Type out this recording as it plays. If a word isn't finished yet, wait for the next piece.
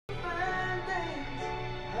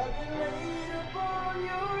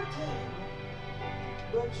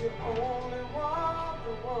But you only want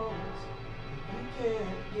the ones you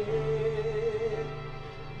can't get.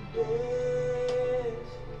 Desperado.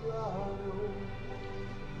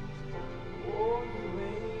 Oh, you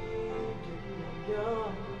ain't getting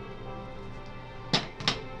young.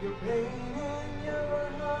 Your pain and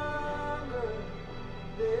your hunger,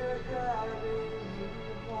 they're driving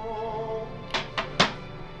you home.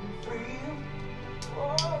 Freedom,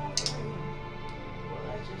 oh freedom. Well,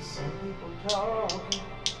 that's just some people talking.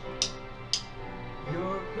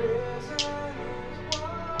 Your prison is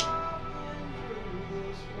walking through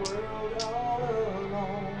this world all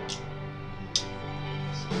alone.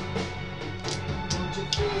 Don't you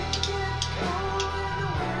think it cold in the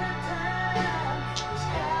wintertime? The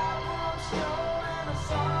sky won't snow and the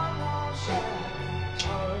sun won't shine. It's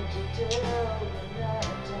hard to tell the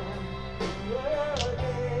night time from the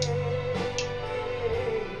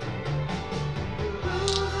day. You're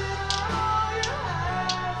losing all your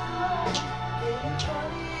highs and lows. Ain't it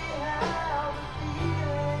funny how the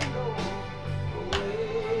feeling goes away?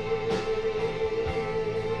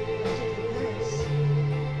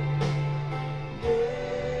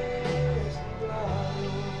 Desperado.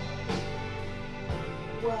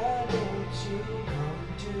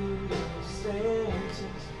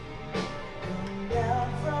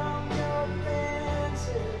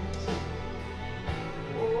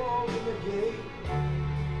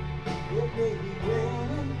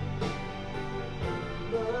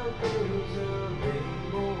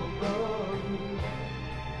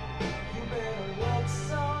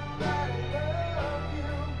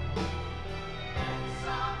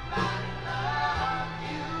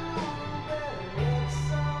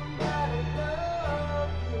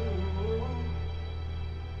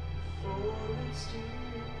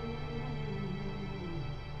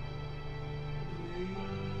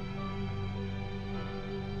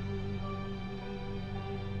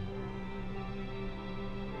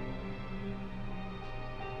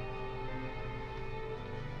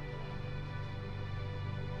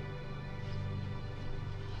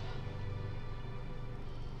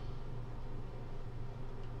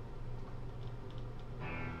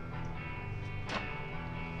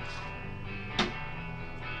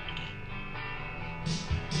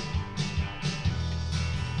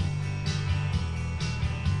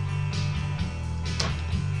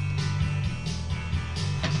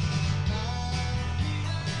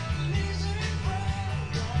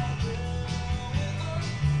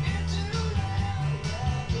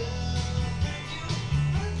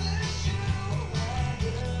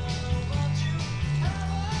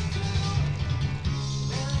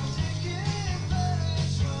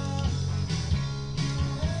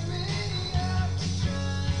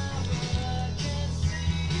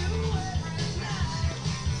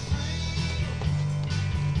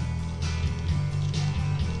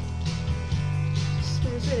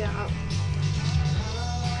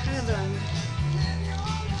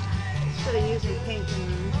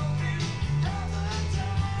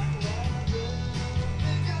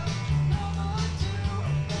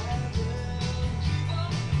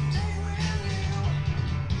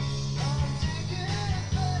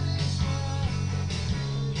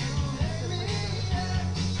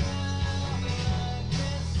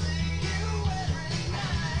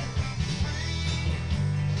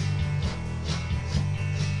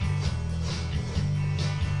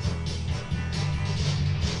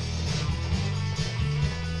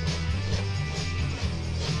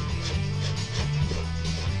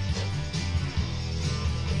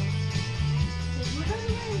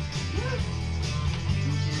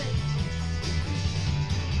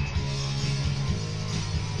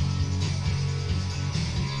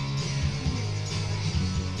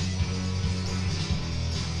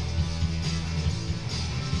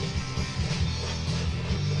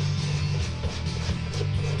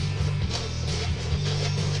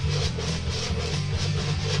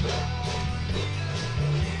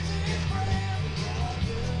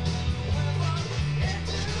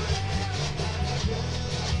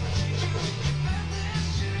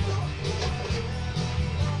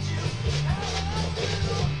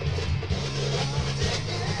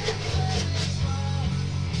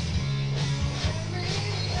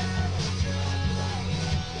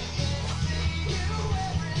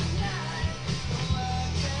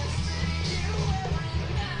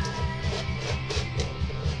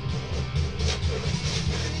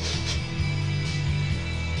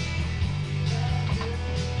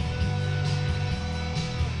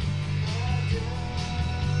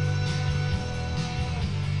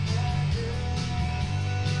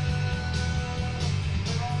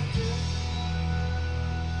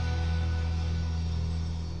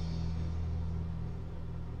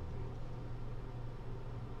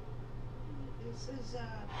 This is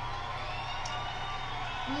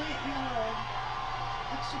brilliant yellow,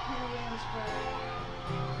 extra pale Williamsburg.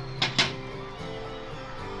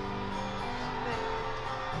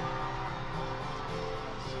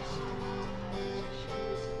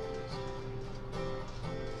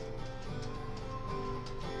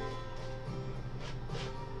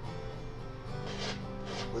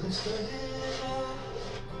 Well, it started out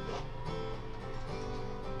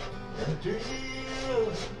after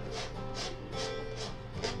you.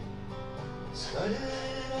 Started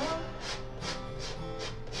out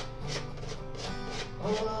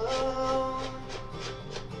all alone.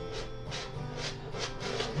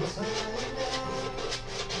 It's all down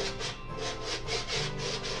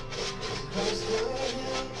across the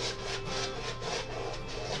hill.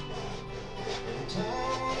 Every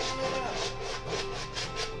time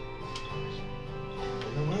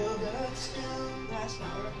the world got still. That's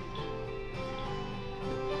not working.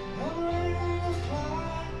 I'm ready to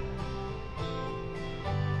fly,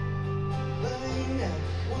 laying at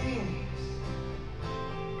wings,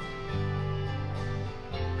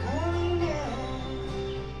 coming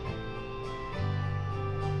down.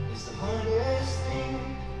 It's the hardest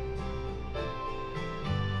thing.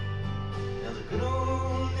 Now the good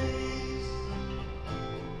old days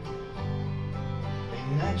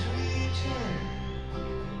may not return.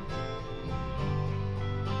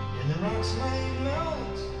 And the rocks may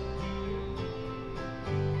melt,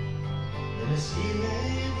 and the sea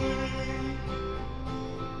may burn.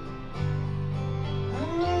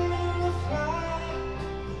 I'm learning to fly,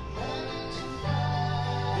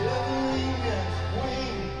 learning got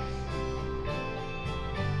wings,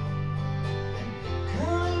 and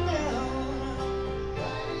coming down.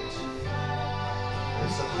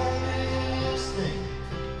 It's the hardest thing.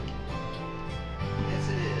 Yes,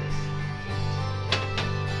 it is.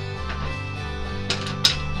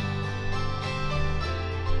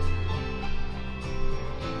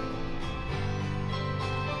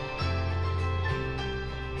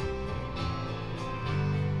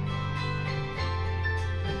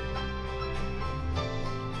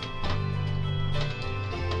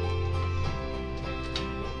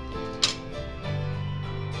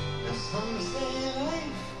 Some say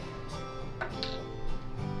life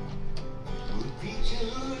will beat you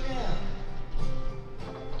down.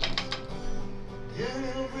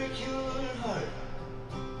 It'll break your heart,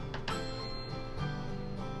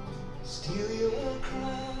 steal your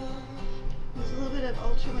crown. There's a little bit of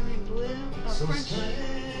ultramarine blue, So French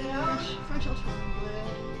ultramarine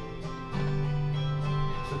blue.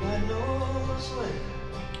 For God knows where,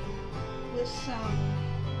 This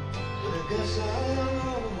but I guess I don't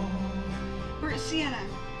know. burnt sienna,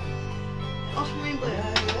 ultramarine blue.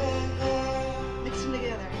 Mix them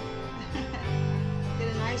together. Get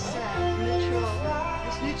a nice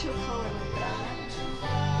neutral color with that.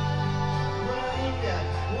 But I ain't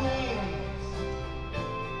got wings,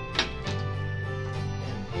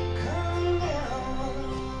 and coming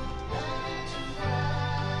down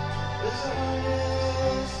is the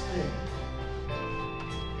hardest thing.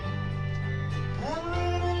 I'm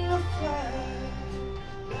learning to fly,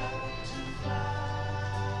 learning to fly.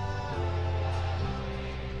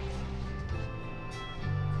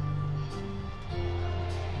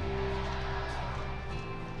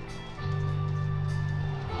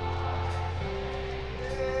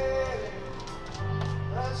 Yeah,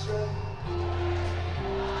 that's right.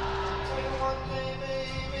 Tell you one thing,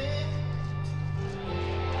 baby,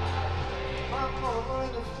 I'm gonna learn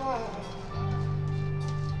to fly.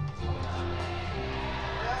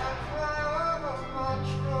 And fly over my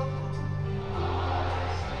trouble,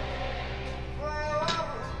 fly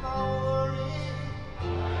over my worry,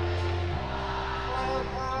 fly up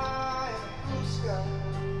high in the blue sky,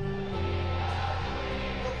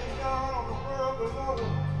 looking down on the world below.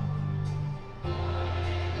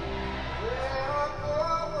 Yeah, I'll go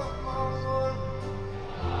over my worry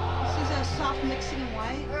This is a soft mixing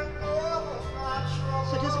white, and over my trouble.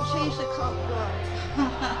 so it doesn't change the color.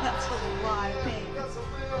 That's a lot of paint. Yes, I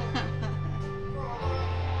will.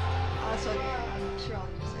 Oh, that's okay. I'm sure I'll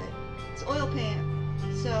use it. It's oil paint,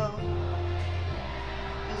 so,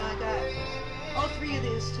 and I got all three of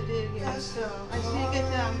these to do here, so I just need to get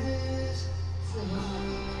them. So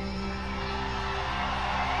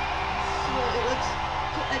it looks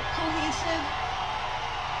like cohesive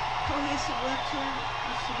look to it.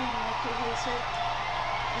 It should be more cohesive.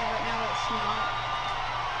 And right now it's not.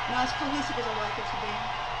 Not as cohesive as I like it to be.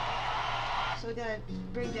 So we gotta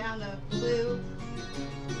bring down the blue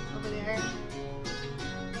over there.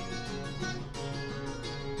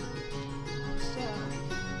 So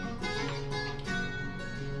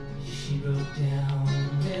She wrote down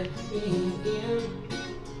everything in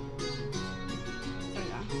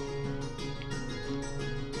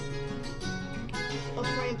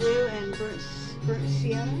burnt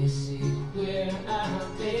sienna.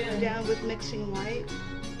 Down with mixing white.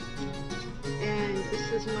 And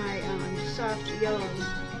this is my soft yellow.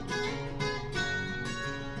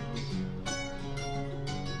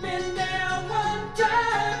 Been down one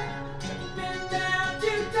time, been down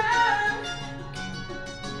two times,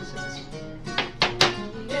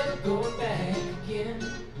 never going back again.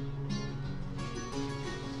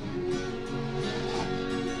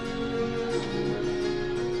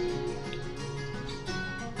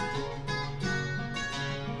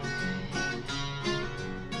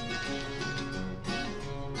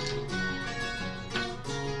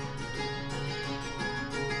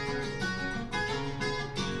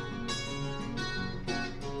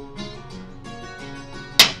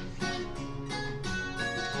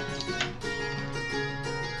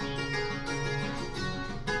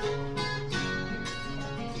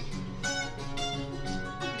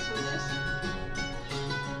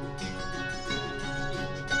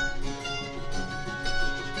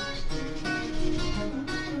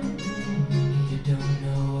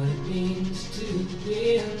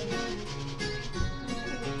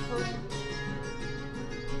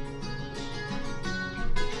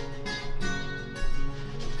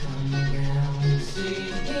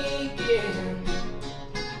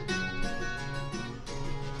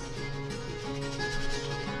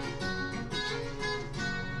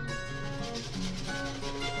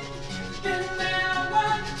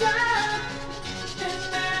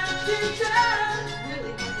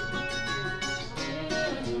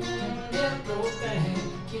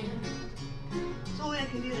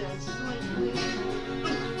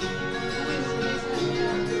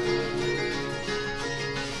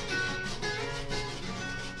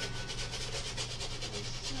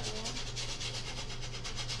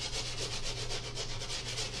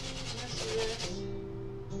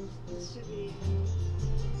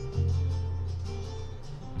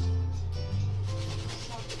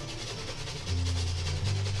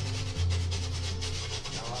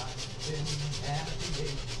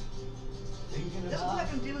 Doesn't look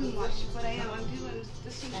like I'm doing much, but I am. I'm doing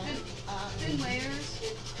just some thin layers.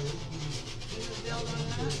 I'm going to build on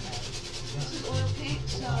that. This is oil paint,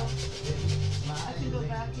 so I can go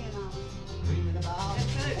back and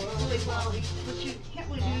fill it really well, but you can't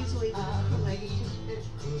really do easily with acrylic.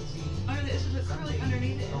 Under this is acrylic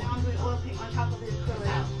underneath it, and now I'm doing oil paint on top of the acrylic.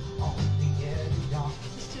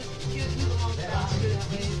 Just to get it along faster that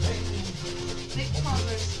way. Make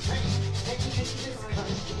progress. Make progress.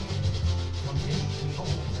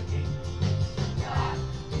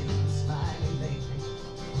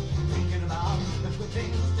 Thinking about the good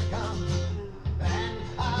things to come, and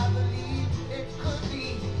I believe it could be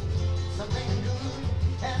something good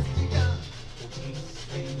has begun. The peace,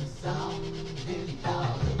 the sound, is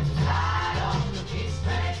loud, on the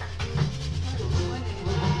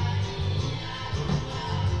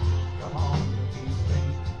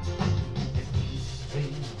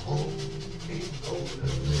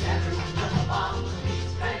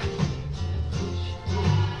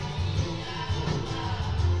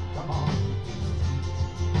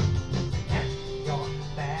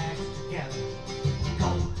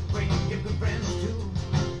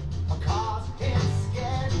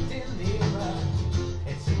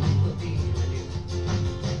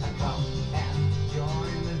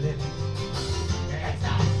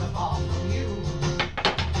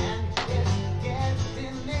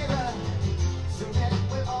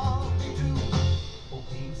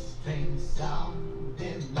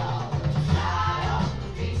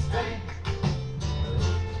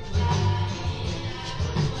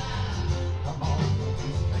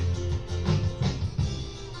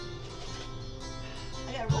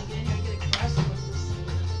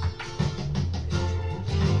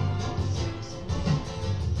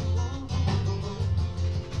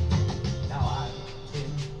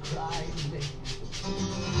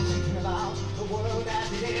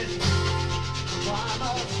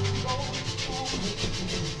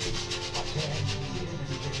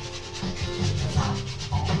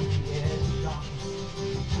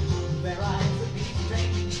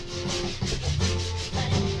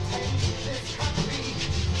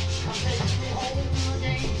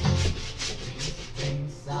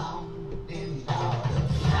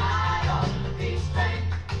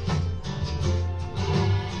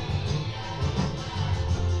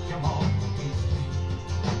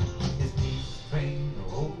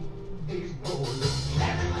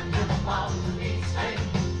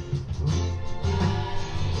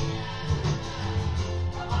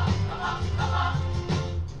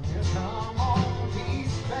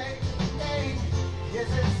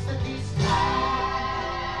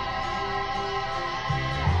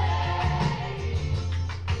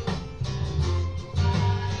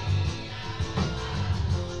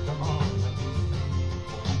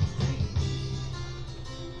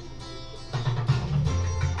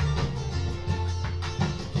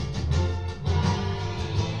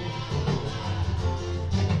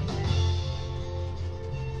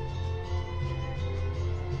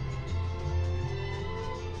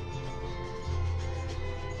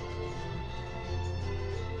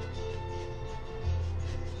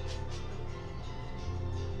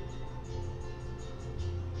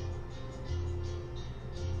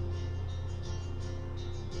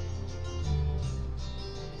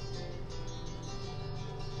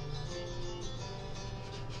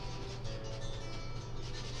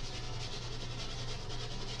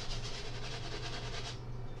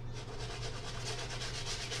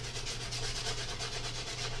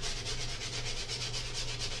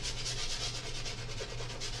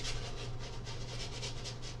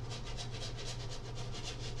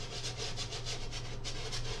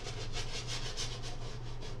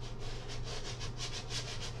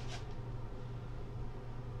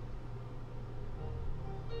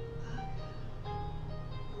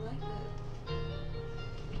like that.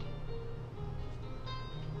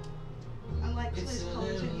 Unlike some of these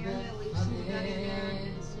colors in here, I'm gonna leave some of that in there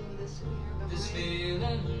and some of this in here. This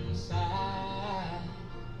feeling inside,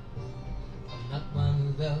 I'm not one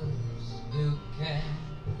of those who can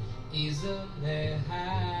easily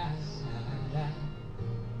hide. I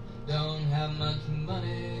don't have much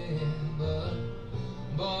money, but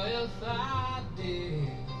boy, if I did,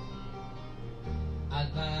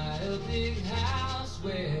 I'd buy a big house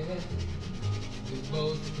where we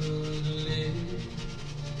both could live.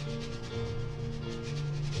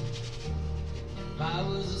 If I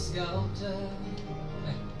was a sculptor,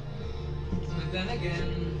 but then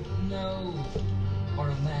again, no, or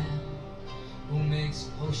a man who makes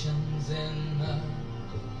potions in a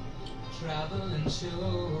traveling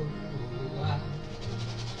show. I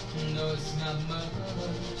know it's not much,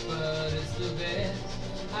 but it's the best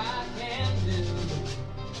I can do.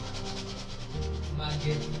 My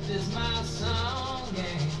gift is my song,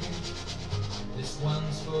 and this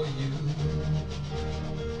one's for you.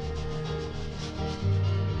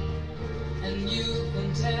 And you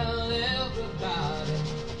can tell everybody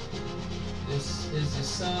this is a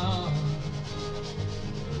song.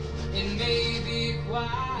 It may be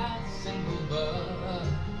quite simple, but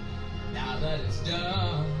now that it's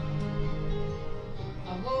done, I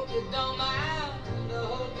hope you don't mind, I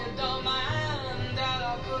hope you don't mind that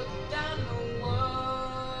I put down the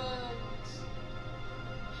words.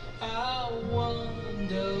 How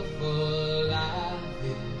wonderful life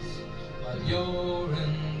is while you're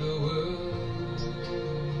in the world.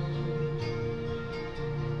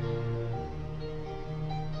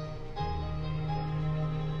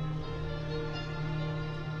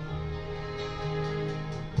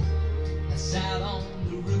 I sat on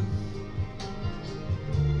the roof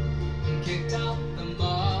and kicked out the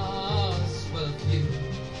moss. Well, a few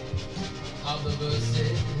of the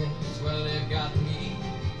verses, well, they got me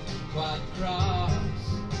quite cross.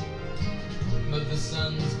 But the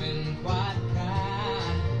sun's been quite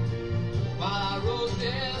kind while I wrote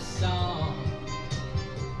this song.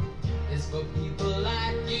 It's for people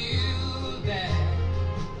like you that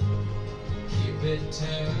keep it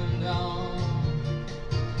turned on.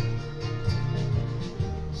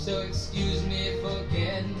 So excuse me for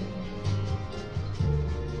getting,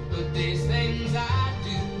 but these things I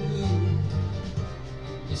do,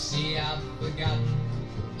 you see, I've forgotten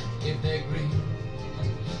if they're green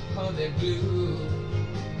or they're blue.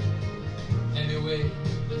 Anyway,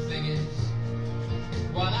 the thing is,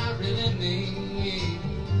 what I really mean,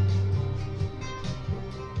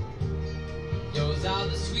 yours are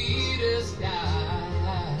the sweetest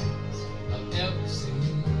eyes I've ever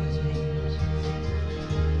seen.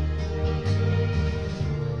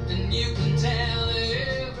 And you can tell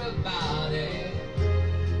everybody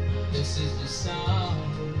this is the song.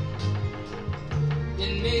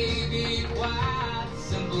 It may be quite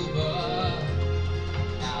simple, but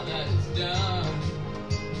now that it's done,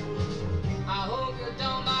 I hope you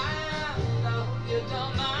don't mind, I hope you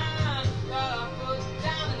don't mind that I put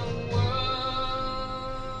down in the words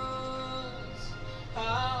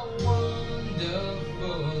how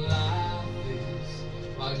wonderful life is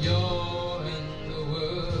while you're in the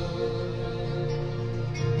world.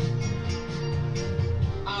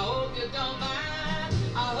 I hope you don't mind,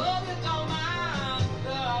 I hope you don't mind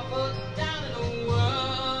that I put down in the words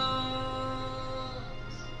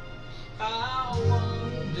how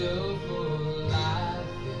wonderful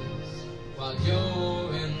life is while you're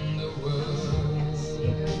in the world.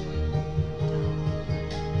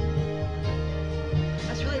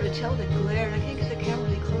 That's really to tell the glare, and I can't get the camera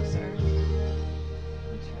any closer.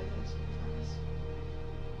 Let's try this first.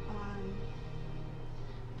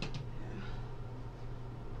 Yeah.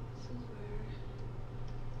 This is where.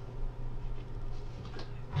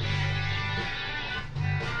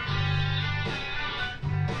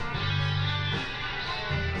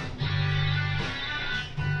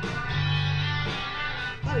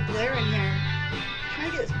 A lot of glare in here.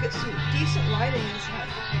 Trying to get some decent lighting is not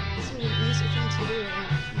some easy thing to do.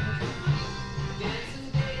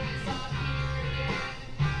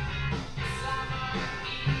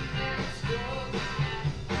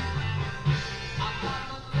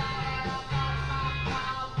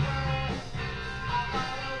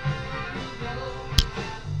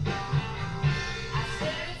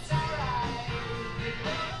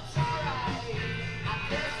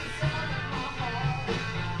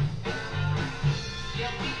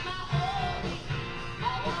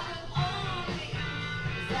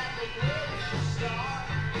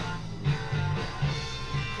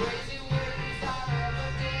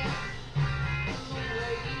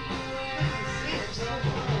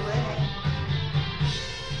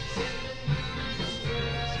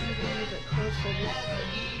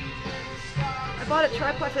 bought a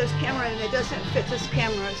tripod for this camera and it doesn't fit this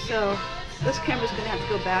camera, so this camera's gonna have to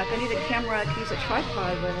go back. I need a camera I can use a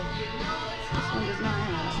tripod with. This one does not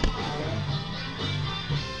have.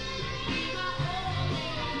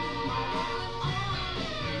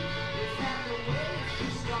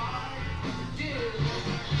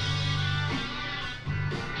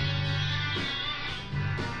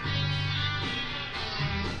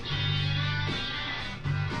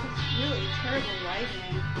 Really terrible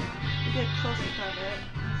lighting. You get a close-up of it.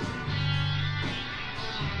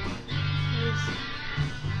 Here's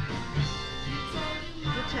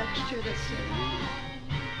the texture that's in it.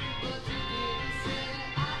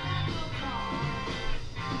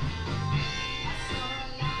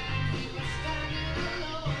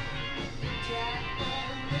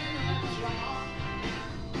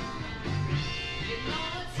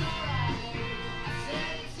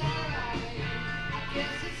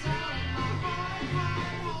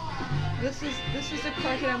 This is the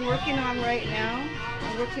part that I'm working on right now.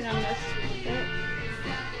 I'm working on this bit.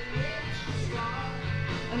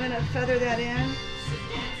 I'm going to feather that in.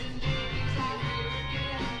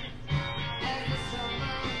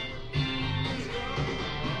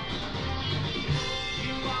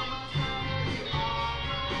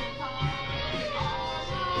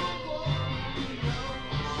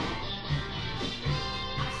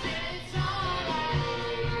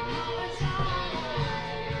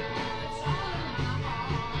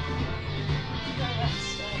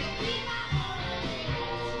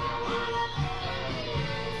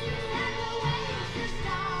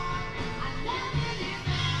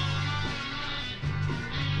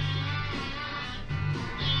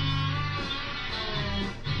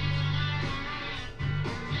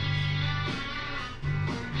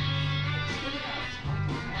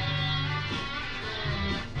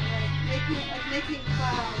 Making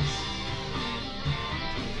clouds,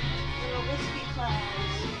 little wispy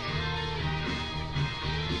clouds.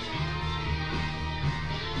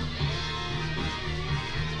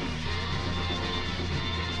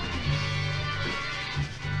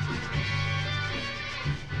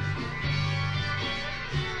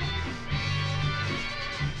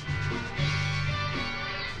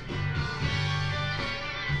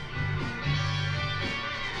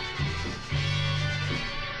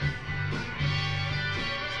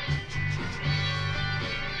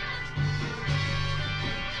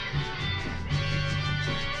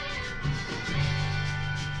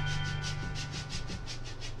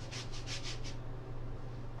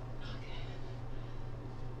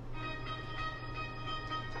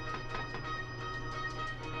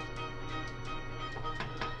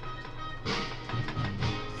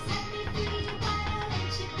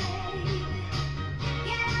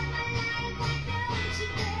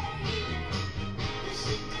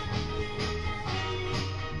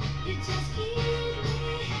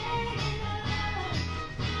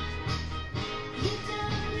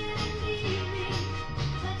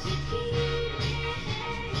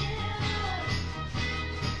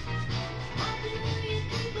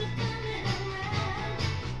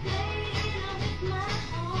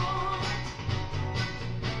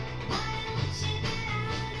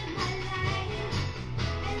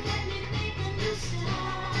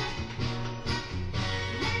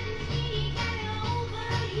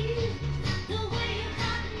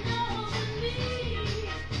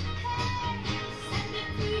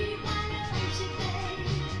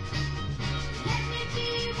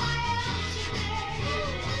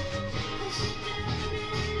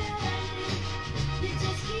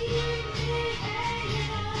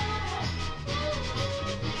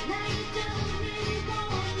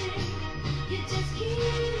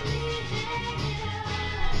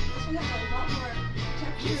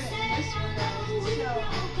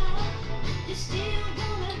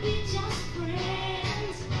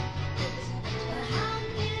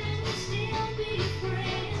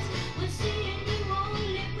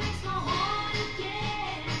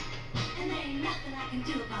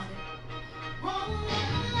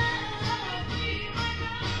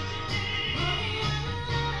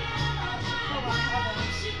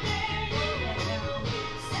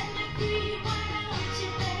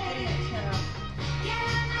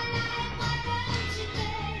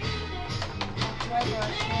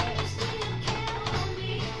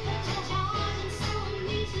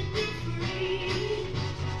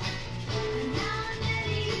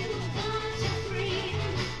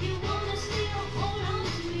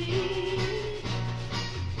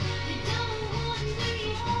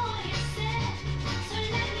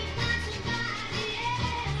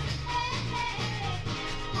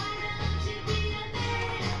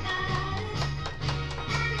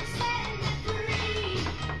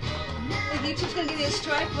 YouTube's gonna give me a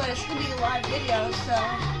strike, but it's gonna be a live video, so. And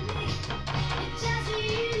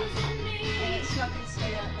it's not gonna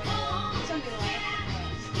stay that way. It's gonna be live.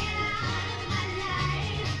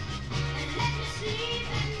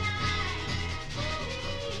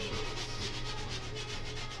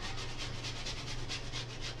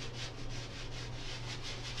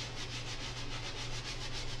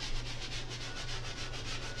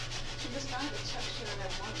 So this not the texture that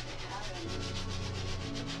I want to have in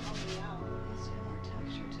help me out. It needs to have more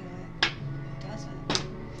texture to it. It doesn't.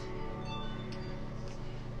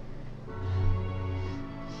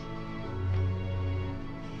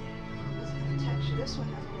 This kind of texture. This one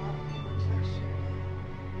has a lot more texture.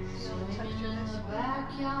 See all the texture in this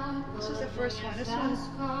one? This is the first one. This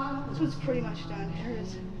one's pretty much done. Here it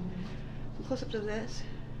is. Close up to this.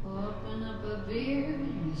 Open up a beer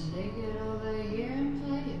and take it over here and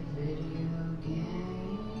play a video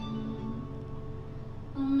game.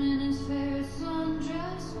 I'm in his favorite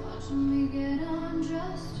sundress, watching me get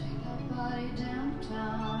undressed, take our body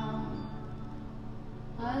downtown.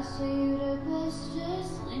 I say you the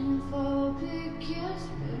bestest, leaning for a big kiss,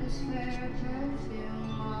 put his favorite perfume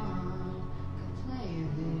on, go play a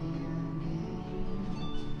video game.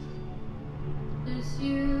 This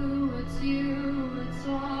year